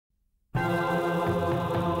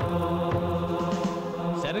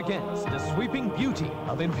set against the sweeping beauty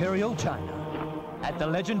of Imperial China at the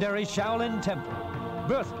legendary Shaolin Temple,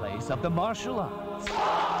 birthplace of the martial arts.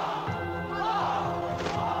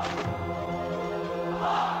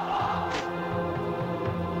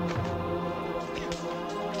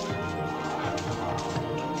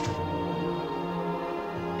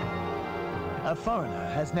 A foreigner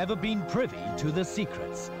has never been privy to the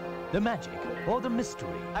secrets, the magic, or the mystery.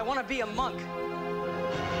 I want to be a monk.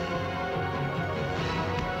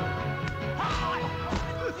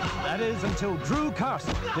 That is until Drew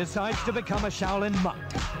Carson decides to become a Shaolin monk.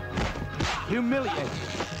 Humiliated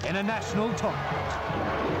in a national tournament.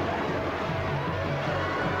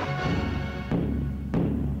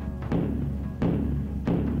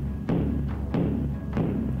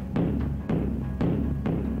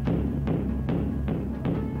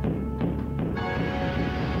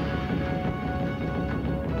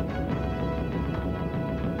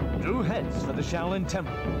 Drew heads for the Shaolin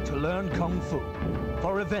Temple to learn Kung Fu,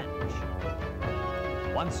 for revenge.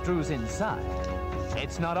 Once Drew's inside,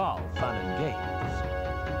 it's not all fun and games.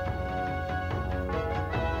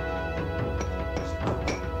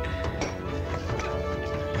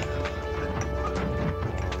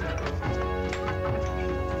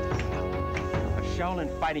 A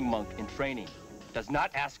Shaolin fighting monk in training does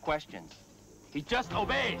not ask questions. He just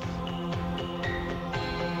obeys.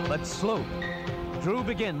 But slowly, Drew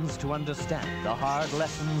begins to understand the hard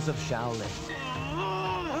lessons of Shaolin.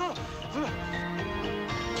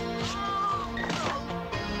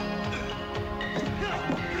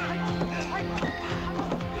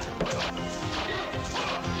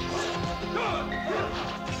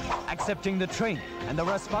 Accepting the training and the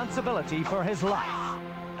responsibility for his life.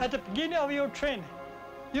 At the beginning of your training,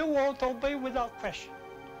 you won't obey without question.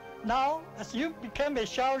 Now, as you become a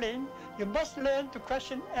Shaolin, you must learn to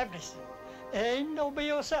question everything and obey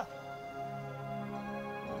yourself.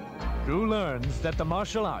 Drew learns that the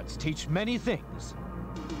martial arts teach many things,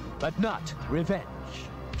 but not revenge.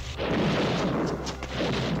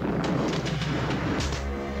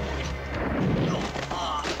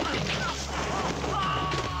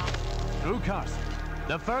 Drew Carson,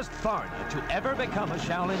 the first foreigner to ever become a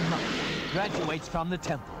Shaolin monk, graduates from the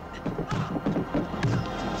temple.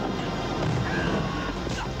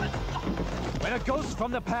 When a ghost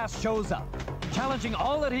from the past shows up, challenging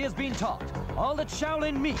all that he has been taught, all that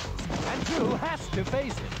Shaolin means, and Drew has to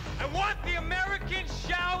face it. I want the American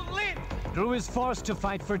Shaolin! Drew is forced to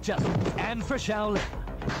fight for justice and for Shaolin,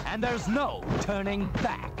 and there's no turning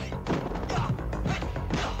back.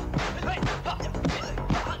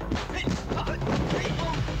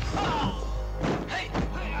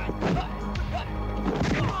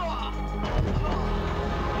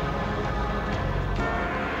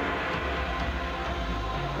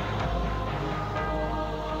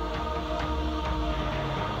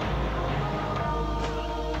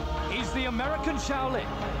 The American Shaolin,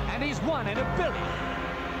 and he's one in a billion.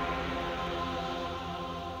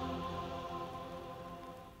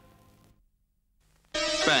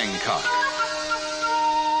 Bangkok,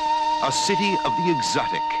 a city of the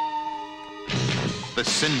exotic, the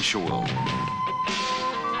sensual,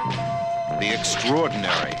 the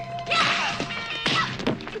extraordinary,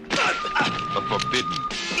 the forbidden.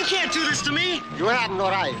 You can't do this to me! You have no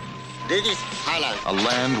right. This is Thailand. A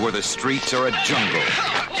land where the streets are a jungle.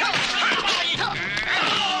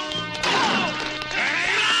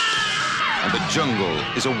 And the jungle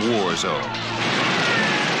is a war zone.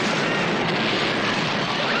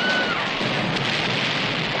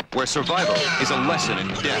 Where survival is a lesson in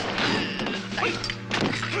death.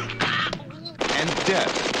 And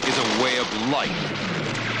death is a way of life.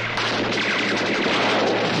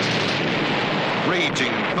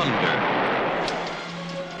 Raging thunder.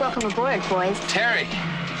 Welcome aboard, boys. Terry,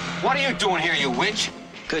 what are you doing here, you witch?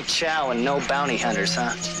 Good chow and no bounty hunters,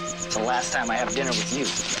 huh? It's the last time I have dinner with you.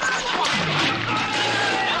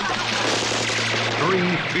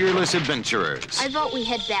 Three fearless adventurers. I vote we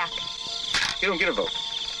head back. You don't get a vote.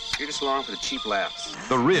 You're just along for the cheap laughs.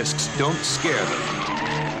 The risks don't scare them.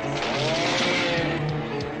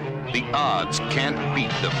 The odds can't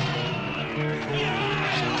beat them.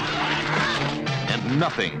 And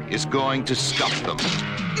nothing is going to stop them.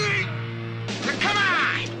 Come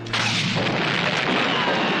on!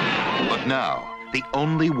 But now, the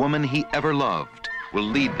only woman he ever loved will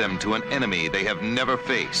lead them to an enemy they have never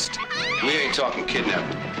faced. We ain't talking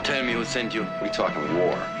kidnapping. Tell me who sent you. We talking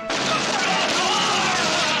war.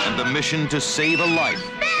 And the mission to save a life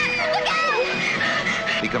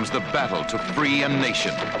becomes the battle to free a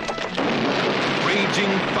nation.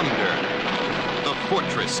 Raging thunder. The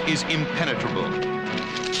fortress is impenetrable.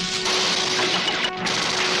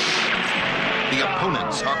 The opponent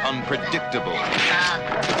fights are unpredictable.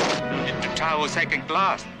 The tower second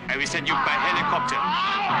class. I will send you by helicopter.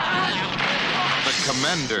 The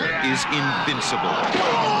commander is invincible.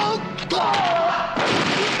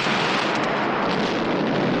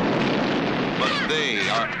 But they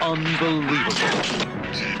are unbelievable.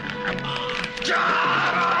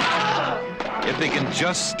 If they can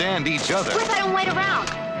just stand each other. What if I don't wait around?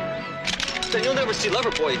 Then you'll never see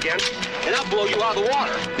Loverboy again, and I'll blow you out of the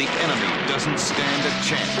water. The enemy doesn't stand a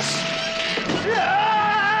chance.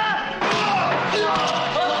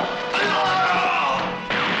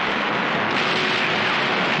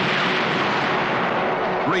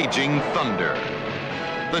 Raging thunder,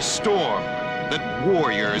 the storm that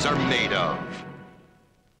warriors are made of.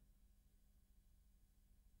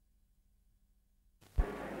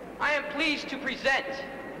 I am pleased to present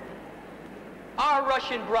our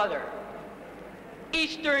Russian brother,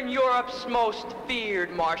 Eastern Europe's most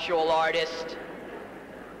feared martial artist,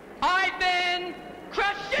 Ivan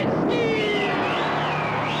Krasinski!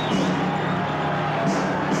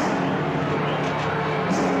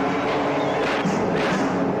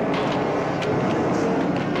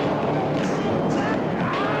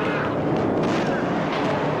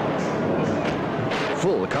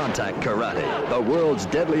 Full contact karate, the world's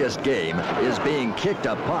deadliest game, is being kicked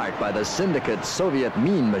apart by the syndicate's Soviet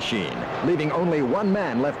mean machine, leaving only one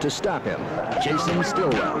man left to stop him, Jason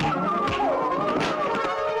Stillwell.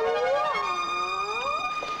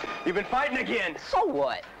 You've been fighting again. So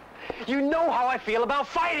what? You know how I feel about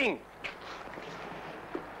fighting.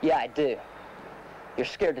 Yeah, I do. You're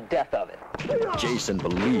scared to death of it. Jason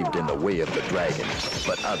believed in the way of the dragon,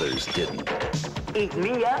 but others didn't. Eat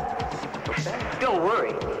me up? Don't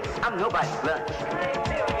worry, I'm nobody's lunch.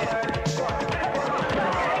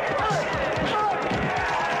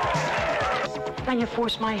 Then you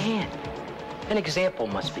force my hand. An example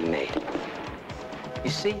must be made. You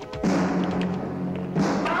see?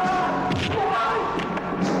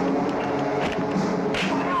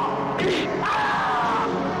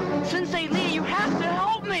 Sensei Lee, you have to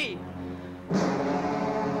help me!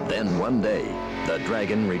 Then one day, the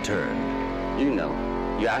dragon returned. You know,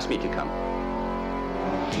 you asked me to come.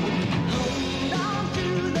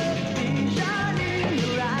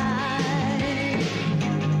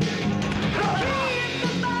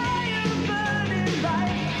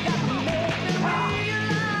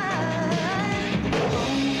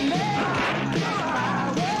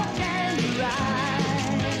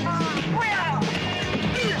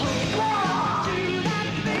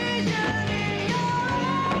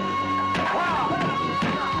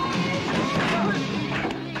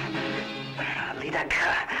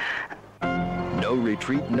 No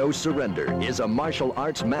Retreat, No Surrender is a martial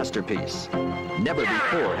arts masterpiece. Never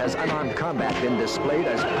before has unarmed combat been displayed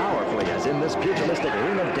as powerfully as in this pugilistic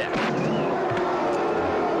ring of death.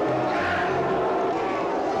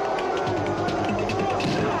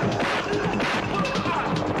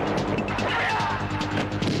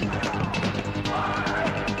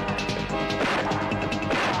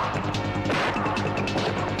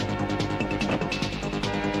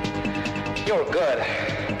 You're good.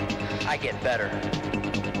 I get better.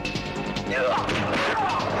 No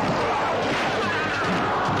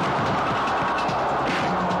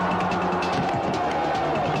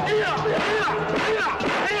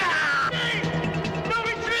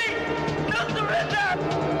retreat! No surrender!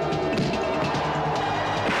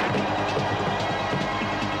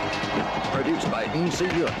 Produced by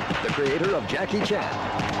Yun, the creator of Jackie Chan,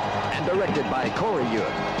 and directed by Corey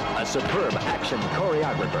Yun, a superb action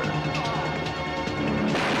choreographer.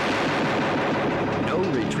 No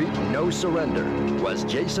Retreat, No Surrender was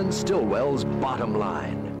Jason Stillwell's bottom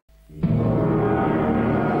line.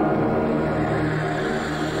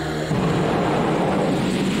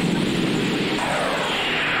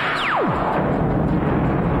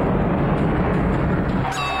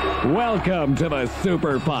 Welcome to the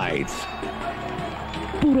Superfights.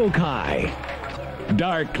 Budokai,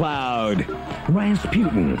 Dark Cloud,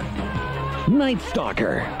 Rasputin, Night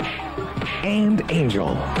Stalker, and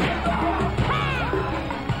Angel.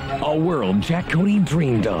 A world Jack Cody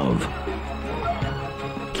dreamed of,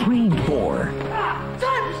 trained for, Time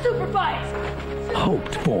for Superfights!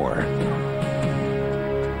 hoped for.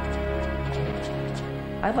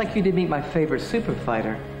 I'd like you to meet my favorite super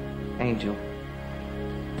fighter, Angel.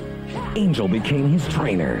 Angel became his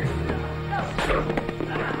trainer.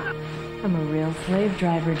 I'm a real slave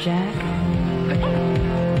driver, Jack.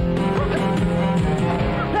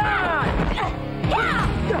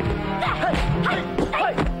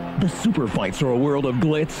 The Superfights are a world of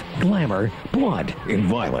glitz, glamour, blood, and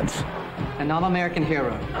violence. An all-American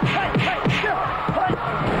hero.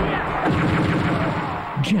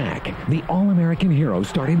 Jack, the all-American hero,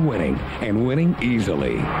 started winning, and winning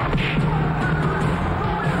easily.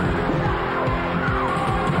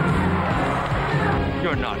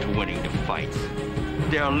 You're not winning the fights.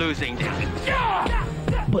 They're losing.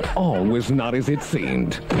 But all was not as it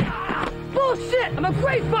seemed. Bullshit! I'm a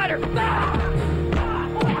great fighter!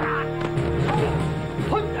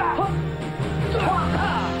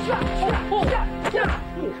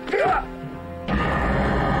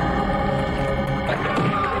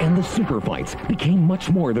 And the Superfights became much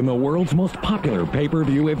more than the world's most popular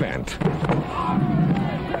pay-per-view event.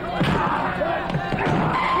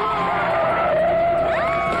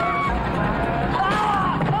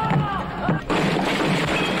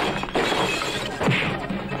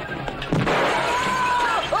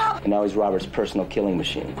 And now he's Robert's personal killing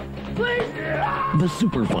machine. The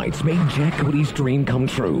Superfights made Jack Cody's dream come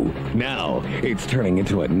true. Now, it's turning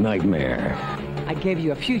into a nightmare. I gave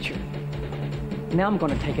you a future. Now I'm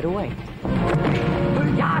going to take it away.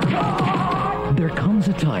 There comes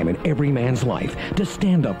a time in every man's life to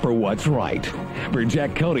stand up for what's right. For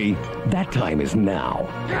Jack Cody, that time is now.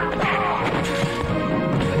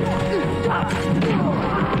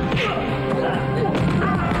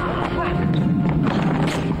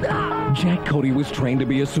 Jack Cody was trained to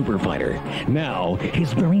be a super fighter. Now,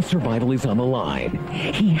 his very survival is on the line.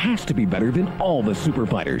 He has to be better than all the super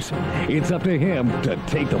fighters. It's up to him to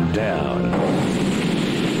take them down.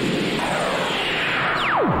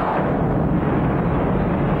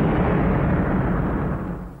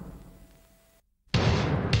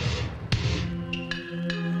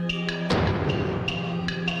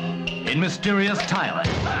 In mysterious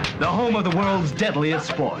Thailand, the home of the world's deadliest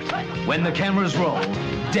sport, when the cameras roll,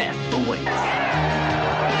 death awaits.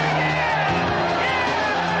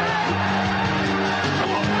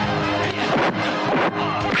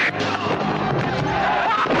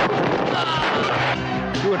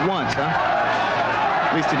 Do it once, huh?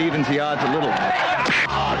 At least it evens the odds a little.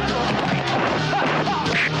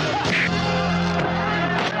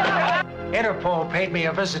 Interpol paid me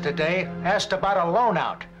a visit today, asked about a loan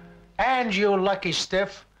out. And you lucky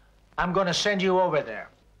stiff, I'm gonna send you over there.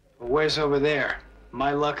 Well, where's over there?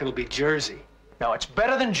 My luck, it'll be Jersey. No, it's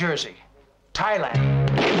better than Jersey. Thailand.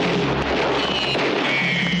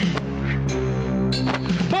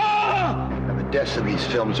 And the deaths in these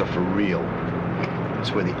films are for real.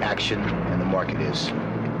 It's where the action and the market is.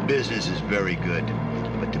 Business is very good,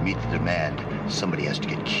 but to meet the demand, somebody has to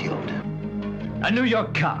get killed. A New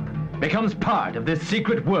York cop becomes part of this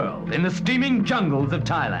secret world in the steaming jungles of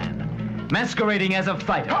Thailand. Masquerading as a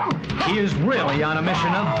fighter, he is really on a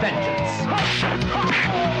mission of vengeance.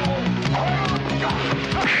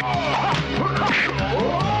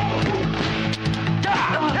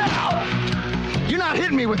 You're not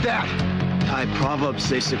hitting me with that! Thai proverbs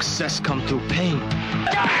say success comes through pain.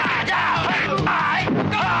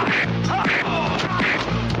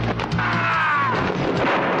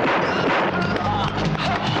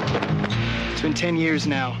 It's been 10 years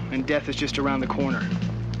now, and death is just around the corner.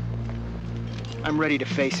 I'm ready to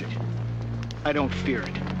face it. I don't fear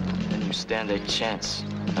it. Then you stand a chance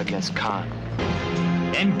against Khan.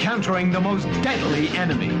 Encountering the most deadly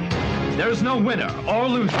enemy. There's no winner or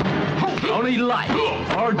loser. Only life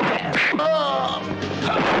or death.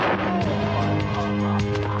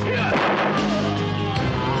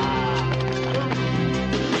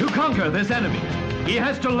 To conquer this enemy, he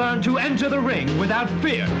has to learn to enter the ring without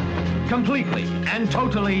fear. Completely and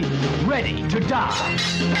totally ready to die.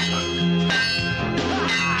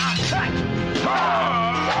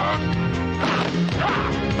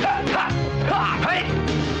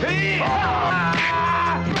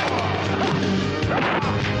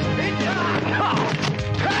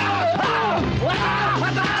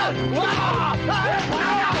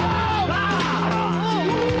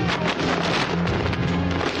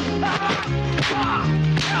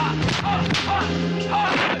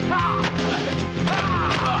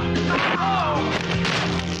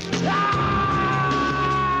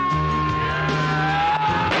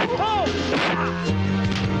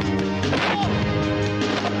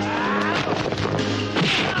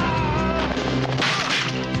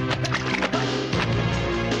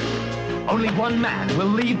 Only one man will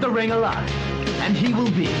leave the ring alive, and he will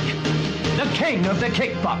be the king of the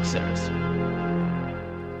Kickboxers.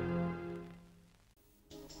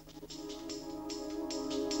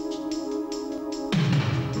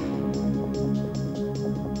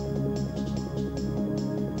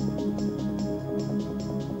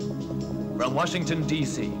 From Washington,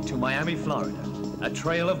 D.C. to Miami, Florida, a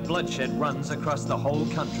trail of bloodshed runs across the whole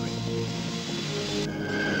country.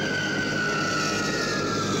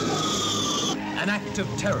 An act of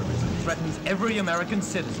terrorism threatens every American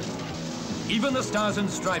citizen. Even the Stars and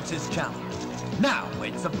Stripes is challenged. Now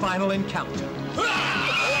it's the final encounter.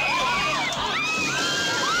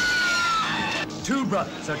 Two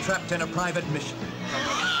brothers are trapped in a private mission.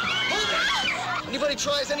 Anybody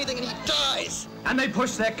tries anything and he dies! And they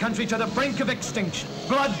push their country to the brink of extinction.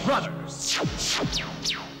 Blood Brothers.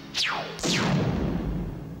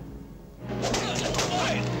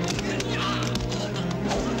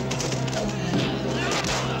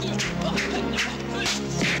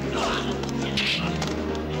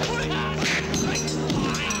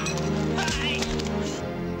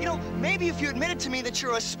 You know, maybe if you admitted to me that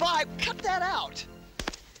you're a spy, cut that out.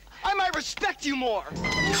 I might respect you more.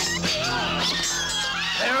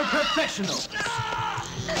 They're professionals.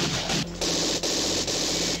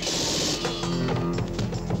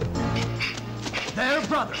 They're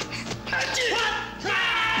brothers.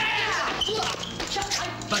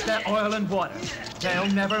 But they're oil and water. They'll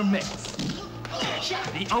never mix.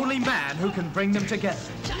 The only man who can bring them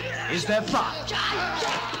together is their father.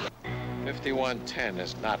 5110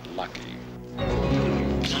 is not lucky.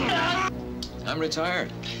 I'm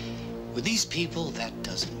retired. With these people, that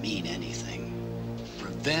doesn't mean anything.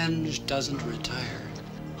 Revenge doesn't retire.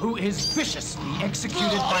 Who is viciously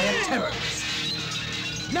executed by a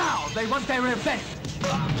terrorist. Now they want their revenge.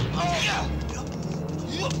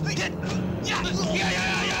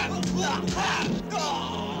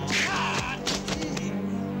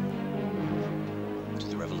 To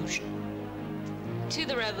the revolution. To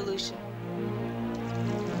the revolution.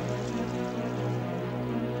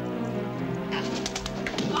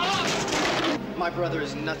 My brother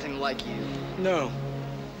is nothing like you. No.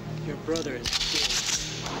 Your brother is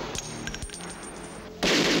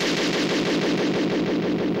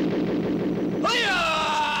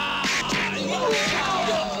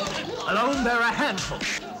Alone, they're a handful.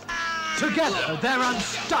 Together, they're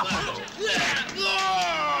unstoppable.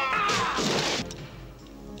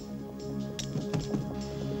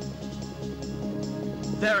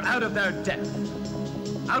 They're out of their depth,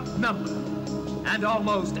 outnumbered, and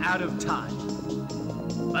almost out of time.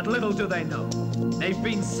 But little do they know, they've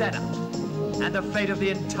been set up, and the fate of the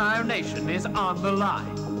entire nation is on the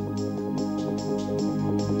line.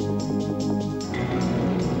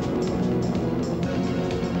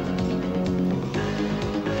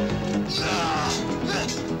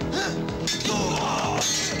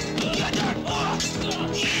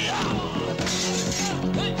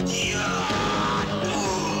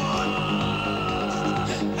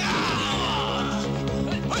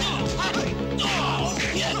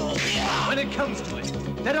 When it comes to it,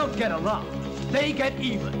 they don't get along. They get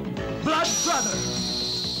even. Blood Brothers!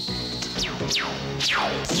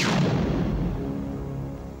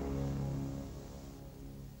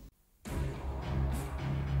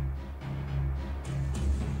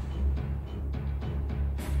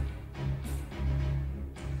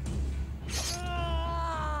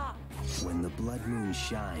 When the blood moon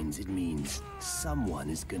shines, it means someone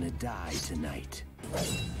is gonna die tonight.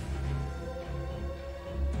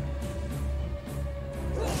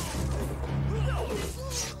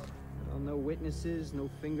 Well, no witnesses, no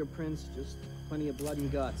fingerprints, just plenty of blood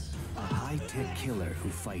and guts. A high-tech killer who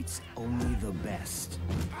fights only the best.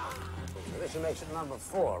 This makes it number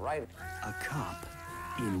 4, right? A cop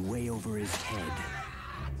in way over his head.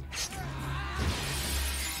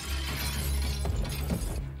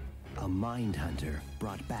 A mind hunter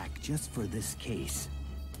brought back just for this case.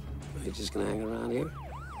 Are you just gonna hang around here?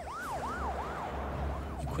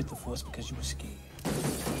 You quit the force because you were scared.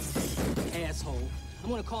 Asshole. I'm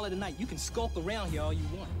gonna call it a night. You can skulk around here all you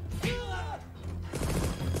want. You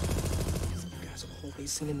guys are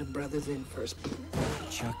always sending the brothers in first.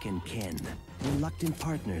 Chuck and Ken, reluctant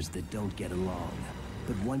partners that don't get along.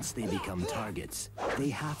 But once they become targets, they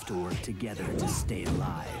have to work together to stay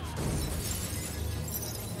alive.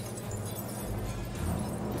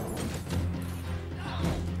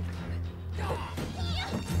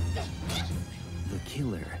 The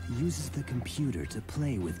killer uses the computer to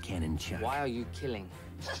play with Ken and Chuck. Why are you killing?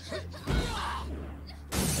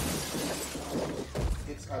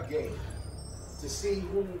 It's a game to see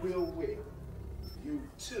who will win. You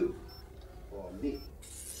two or me.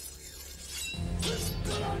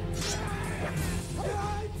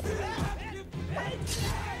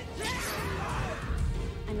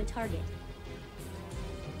 I'm a target.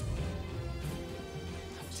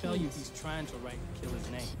 I tell you, he's trying to write the killer's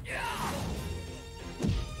name.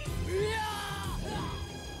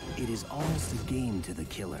 It is almost a game to the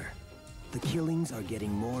killer. The killings are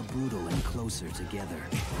getting more brutal and closer together.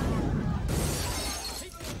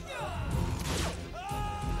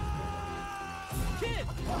 Kid!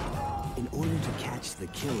 In order to catch the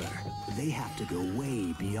killer, they have to go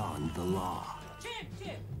way beyond the law.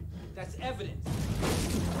 Champ! That's evidence.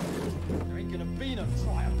 There ain't gonna be no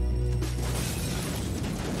trial.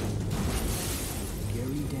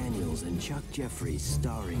 Gary Daniels and Chuck Jeffries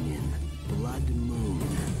starring in Bloodmoon.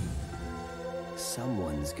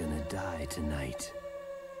 Someone's gonna die tonight.